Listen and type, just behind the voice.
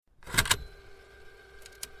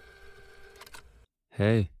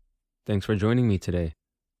Hey, thanks for joining me today.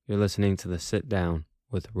 You're listening to The Sit Down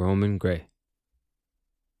with Roman Gray.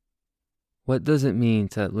 What does it mean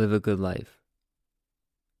to live a good life?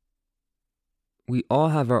 We all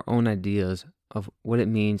have our own ideas of what it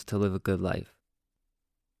means to live a good life.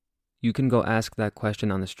 You can go ask that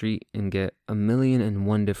question on the street and get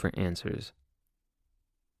 1,000,001 different answers.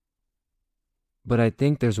 But I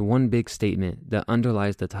think there's one big statement that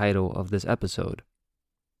underlies the title of this episode.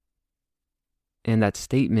 And that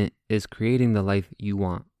statement is creating the life you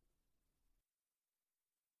want.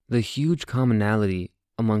 The huge commonality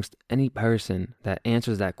amongst any person that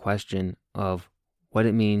answers that question of what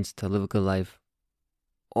it means to live a good life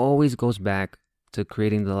always goes back to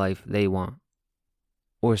creating the life they want,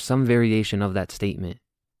 or some variation of that statement.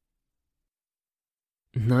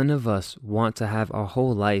 None of us want to have our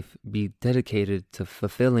whole life be dedicated to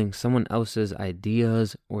fulfilling someone else's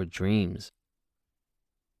ideas or dreams.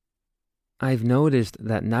 I've noticed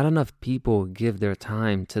that not enough people give their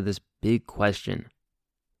time to this big question.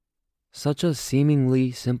 Such a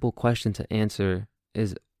seemingly simple question to answer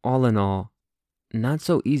is, all in all, not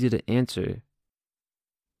so easy to answer.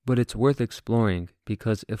 But it's worth exploring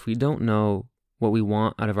because if we don't know what we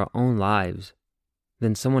want out of our own lives,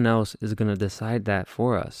 then someone else is going to decide that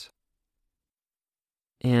for us.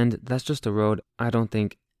 And that's just a road I don't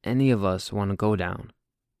think any of us want to go down.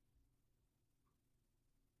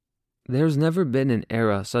 There's never been an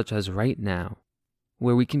era such as right now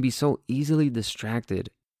where we can be so easily distracted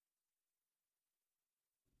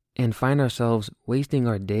and find ourselves wasting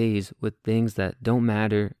our days with things that don't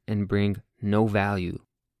matter and bring no value.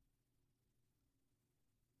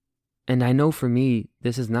 And I know for me,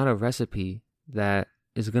 this is not a recipe that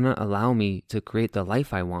is going to allow me to create the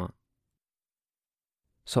life I want.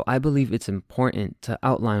 So I believe it's important to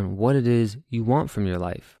outline what it is you want from your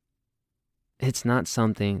life. It's not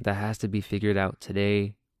something that has to be figured out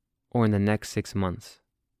today or in the next 6 months.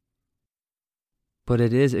 But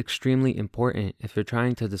it is extremely important if you're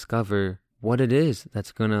trying to discover what it is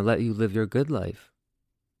that's going to let you live your good life.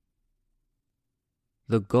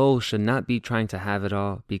 The goal should not be trying to have it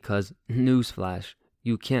all because, newsflash,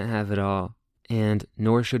 you can't have it all, and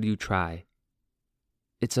nor should you try.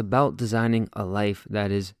 It's about designing a life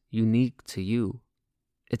that is unique to you.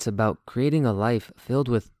 It's about creating a life filled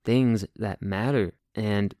with things that matter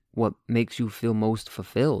and what makes you feel most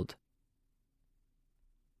fulfilled.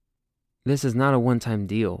 This is not a one-time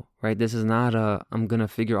deal, right? This is not I'm going to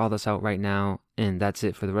figure all this out right now and that's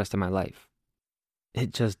it for the rest of my life.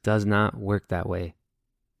 It just does not work that way.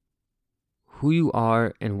 Who you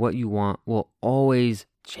are and what you want will always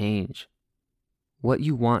change. What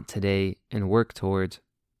you want today and work towards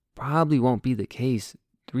probably won't be the case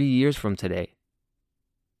 3 years from today.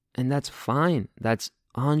 And that's fine. That's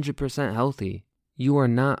 100% healthy. You are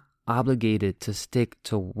not obligated to stick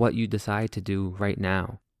to what you decide to do right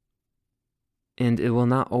now. And it will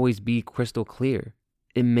not always be crystal clear.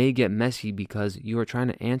 It may get messy because you are trying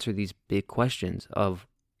to answer these big questions of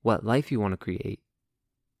what life you want to create.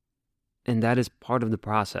 And that is part of the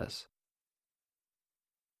process.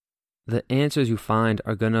 The answers you find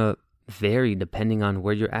are going to vary depending on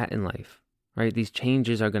where you're at in life, right? These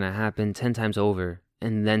changes are going to happen 10 times over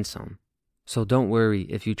and then some. So don't worry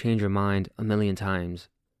if you change your mind 1,000,000 times.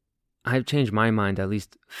 I've changed my mind at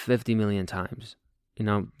least 50 million times.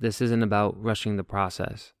 This isn't about rushing the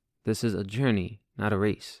process. This is a journey, not a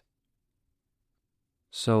race.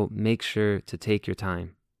 So make sure to take your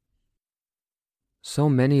time. So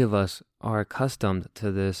many of us are accustomed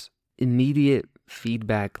to this immediate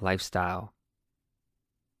feedback lifestyle.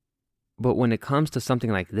 But when it comes to something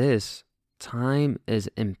like this, time is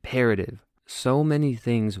imperative. So many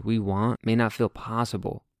things we want may not feel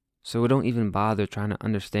possible, so we don't even bother trying to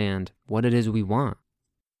understand what it is we want.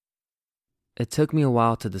 It took me a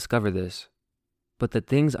while to discover this, but the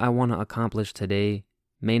things I want to accomplish today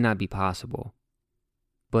may not be possible.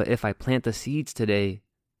 But if I plant the seeds today,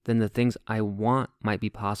 then the things I want might be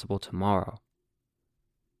possible tomorrow.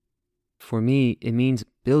 For me, it means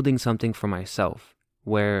building something for myself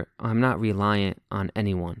where I'm not reliant on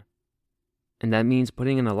anyone. And that means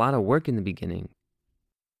putting in a lot of work in the beginning.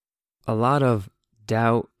 A lot of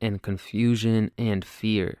doubt and confusion and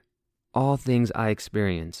fear, all things I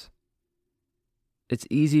experience. It's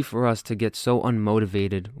easy for us to get so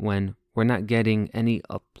unmotivated when we're not getting any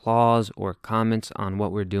applause or comments on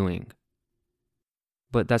what we're doing.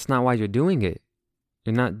 But that's not why you're doing it.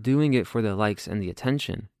 You're not doing it for the likes and the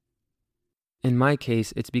attention. In my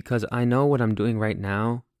case, it's because I know what I'm doing right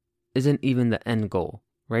now isn't even the end goal,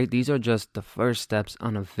 right? These are just the first steps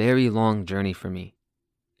on a very long journey for me.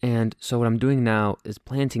 And so what I'm doing now is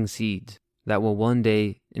planting seeds that will one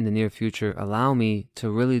day in the near future allow me to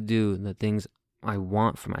really do the things I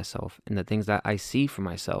want for myself and the things that I see for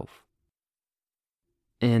myself.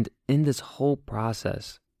 And in this whole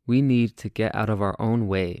process, we need to get out of our own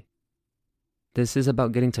way. This is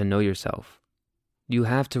about getting to know yourself. You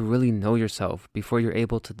have to really know yourself before you're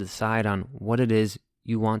able to decide on what it is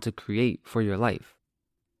you want to create for your life.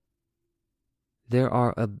 There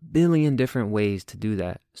are a billion different ways to do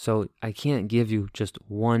that, so I can't give you just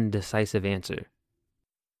one decisive answer.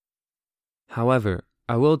 However,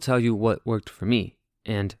 I will tell you what worked for me,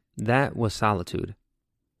 and that was solitude.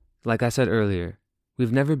 Like I said earlier,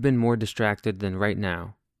 we've never been more distracted than right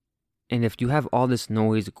now. And if you have all this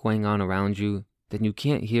noise going on around you, then you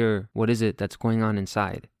can't hear what is it that's going on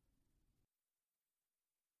inside.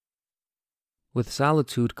 With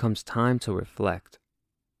solitude comes time to reflect.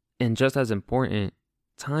 And just as important,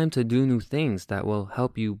 time to do new things that will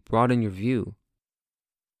help you broaden your view.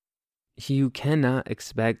 You cannot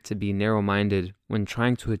expect to be narrow-minded when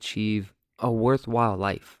trying to achieve a worthwhile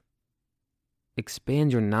life.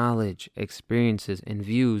 Expand your knowledge, experiences, and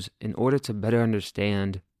views in order to better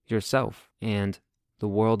understand yourself and the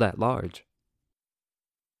world at large.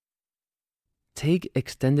 Take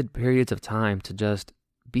extended periods of time to just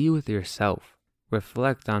be with yourself.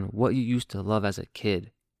 Reflect on what you used to love as a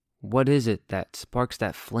kid. What is it that sparks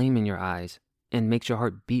that flame in your eyes and makes your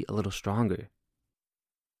heart beat a little stronger?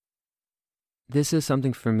 This is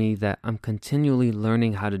something for me that I'm continually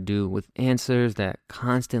learning how to do with answers that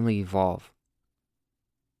constantly evolve.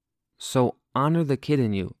 So honor the kid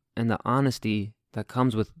in you and the honesty that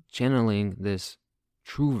comes with channeling this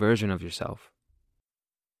true version of yourself.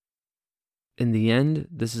 In the end,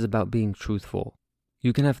 this is about being truthful.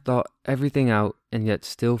 You can have thought everything out and yet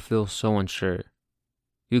still feel so unsure.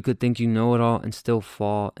 You could think you know it all and still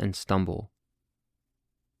fall and stumble.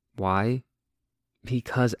 Why?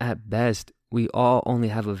 Because at best, we all only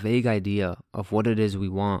have a vague idea of what it is we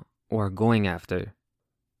want or are going after.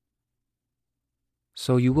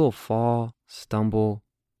 So you will fall, stumble,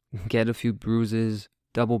 get a few bruises,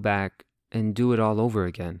 double back, and do it all over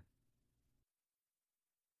again.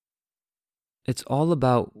 It's all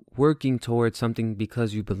about working towards something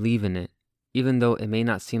because you believe in it, even though it may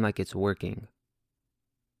not seem like it's working.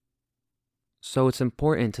 So it's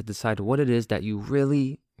important to decide what it is that you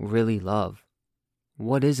really, really love.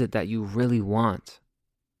 What is it that you really want?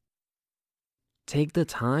 Take the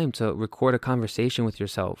time to record a conversation with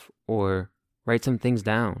yourself or write some things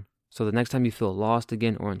down so the next time you feel lost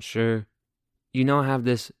again or unsure, you now have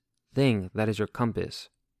this thing that is your compass.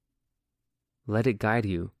 Let it guide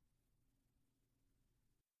you.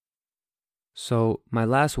 So my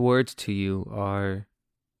last words to you are,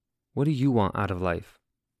 what do you want out of life?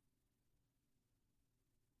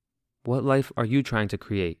 What life are you trying to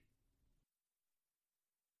create?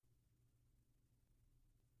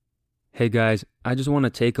 Hey guys, I just want to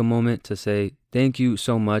take a moment to say thank you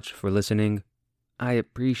so much for listening. I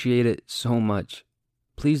appreciate it so much.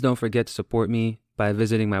 Please don't forget to support me by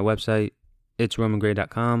visiting my website,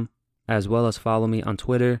 itsromangray.com, as well as follow me on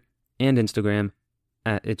Twitter and Instagram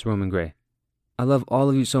at itsromangray. I love all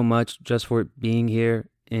of you so much just for being here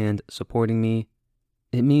and supporting me.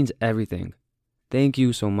 It means everything. Thank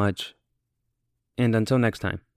you so much. And until next time.